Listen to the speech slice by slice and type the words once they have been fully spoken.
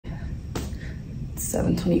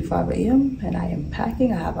7:25 a.m. and I am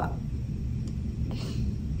packing. I have about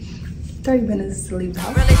 30 minutes to leave the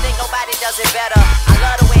house. Really think nobody does it better. I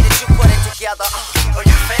love the way that you put it together. Oh,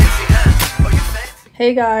 you fancy, huh? Oh, you fancy.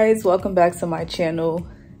 Hey guys, welcome back to my channel.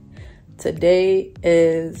 Today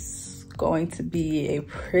is going to be a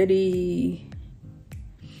pretty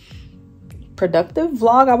productive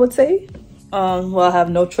vlog, I would say. Well, I have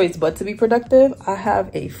no choice but to be productive. I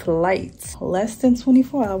have a flight less than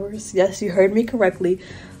 24 hours. Yes, you heard me correctly.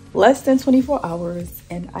 Less than 24 hours,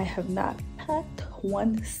 and I have not packed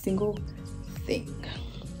one single thing.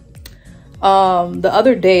 The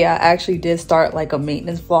other day I actually did start like a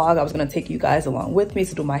maintenance vlog. I was gonna take you guys along with me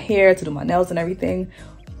to do my hair, to do my nails and everything,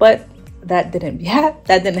 but that didn't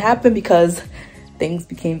happen because things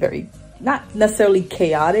became very, not necessarily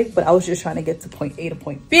chaotic, but I was just trying to get to point A to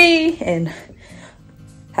point B and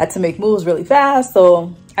had to make moves really fast.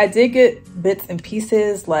 So I did get bits and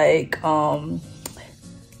pieces, like I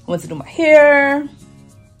went to do my hair.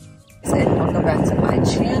 And welcome back to my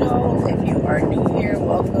channel. If you are new here,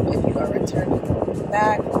 welcome. If you are returning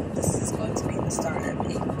back, this is going to be the start of a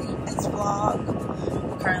maintenance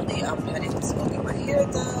vlog. Currently I'm heading to go get my hair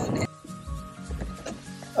done.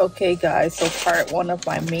 Okay guys, so part one of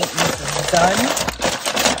my maintenance is done.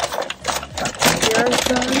 Got my hair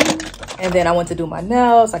done. And then I went to do my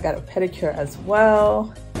nails. I got a pedicure as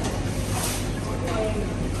well.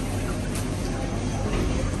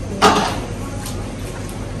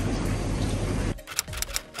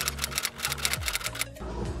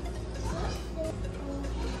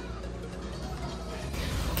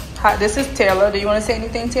 Hi, this is Taylor. Do you want to say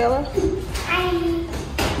anything, Taylor?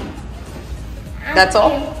 That's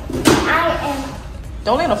all? I am.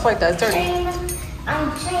 Don't let him fight, that's dirty.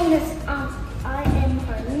 I'm saying this, I am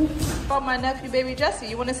honey. About my nephew, baby Jesse.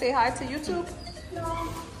 You want to say hi to YouTube? No.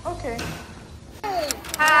 Okay.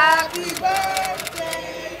 Happy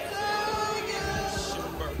birthday to you.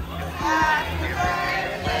 Happy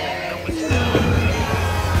birthday to you.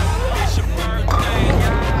 It's your birthday.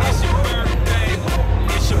 It's your birthday.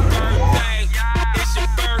 It's your birthday. It's your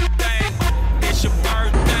birthday. It's your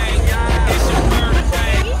birthday. It's your birthday.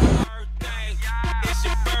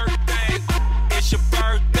 It's your birthday. It's your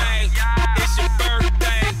birthday. It's your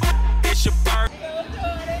birthday. It's your birthday.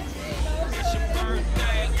 It's your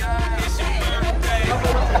birthday. It's your birthday.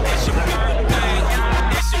 It's your birthday.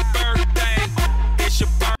 It's your birthday. It's your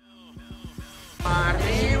birthday.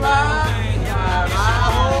 Arriba,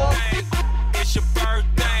 abajo. It's your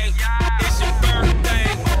birthday. It's your birthday.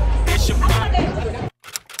 It's your birthday.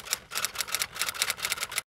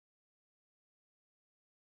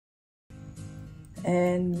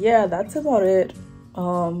 And yeah, that's about it.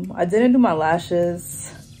 I didn't do my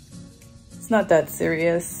lashes. It's not that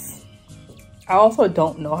serious. I also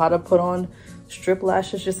don't know how to put on strip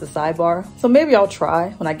lashes, just a sidebar. So maybe I'll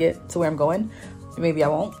try when I get to where I'm going. Maybe I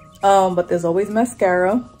won't. But there's always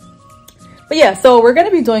mascara. But yeah, so we're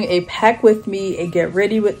gonna be doing a pack with me, a get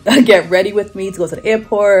ready with me to go to the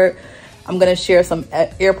airport. I'm gonna share some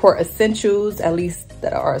airport essentials, at least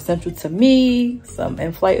that are essential to me, some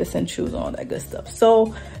in-flight essentials, all that good stuff.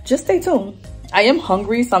 So just stay tuned. I am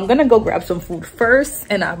hungry, so I'm gonna go grab some food first,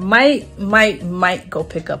 and I might go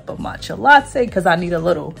pick up a matcha latte because I need a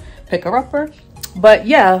little picker-upper. But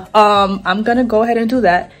yeah, I'm gonna go ahead and do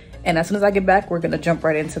that. And as soon as I get back, we're gonna jump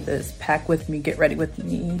right into this pack with me, get ready with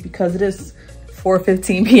me, because it is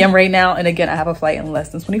 4:15 p.m. right now. And again, I have a flight in less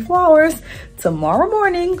than 24 hours tomorrow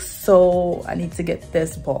morning. So I need to get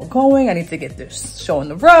this ball going. I need to get this show on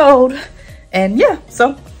the road. And yeah,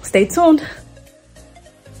 so stay tuned.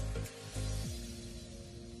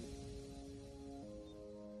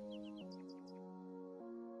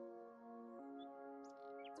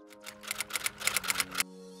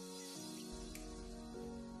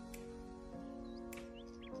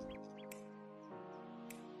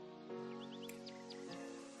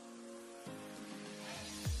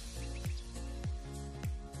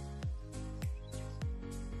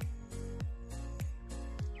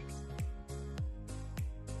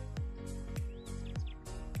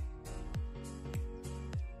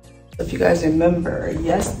 If you guys remember,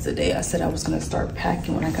 yesterday I said I was gonna start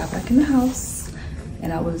packing when I got back in the house,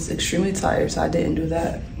 and I was extremely tired, so I didn't do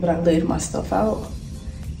that. But I laid my stuff out,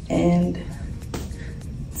 and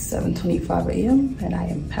it's 7:25 a.m. and I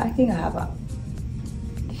am packing. I have about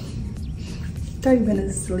 30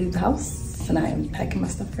 minutes to leave the house, and I am packing my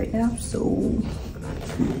stuff right now. So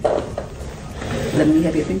let me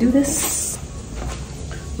hurry up and do this.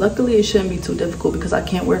 Luckily, it shouldn't be too difficult because I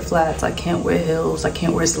can't wear flats, I can't wear heels, I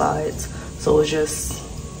can't wear slides. So it's just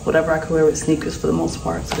whatever I can wear with sneakers for the most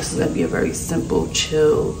part. So this is gonna be a very simple,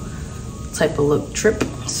 chill type of look trip.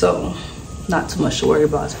 So not too much to worry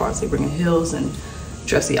about as far as like bringing heels and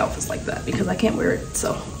dressy outfits like that, because I can't wear it.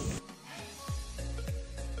 So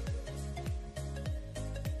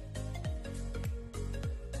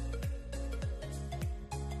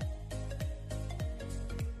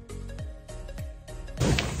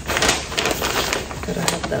gotta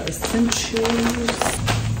have the essentials.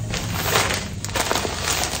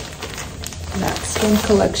 That skin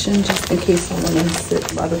collection, just in case I want to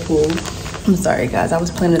sit by the pool. I'm sorry guys, I was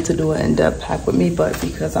planning to do an in-depth pack with me, but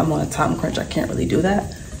because I'm on a time crunch, I can't really do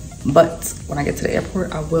that. But when I get to the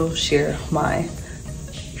airport, I will share my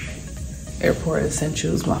airport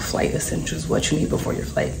essentials, my flight essentials, what you need before your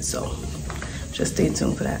flight. So just stay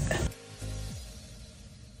tuned for that.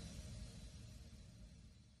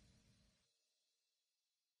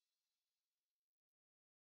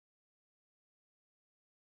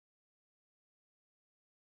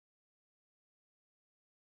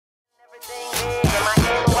 Everything big in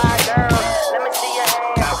my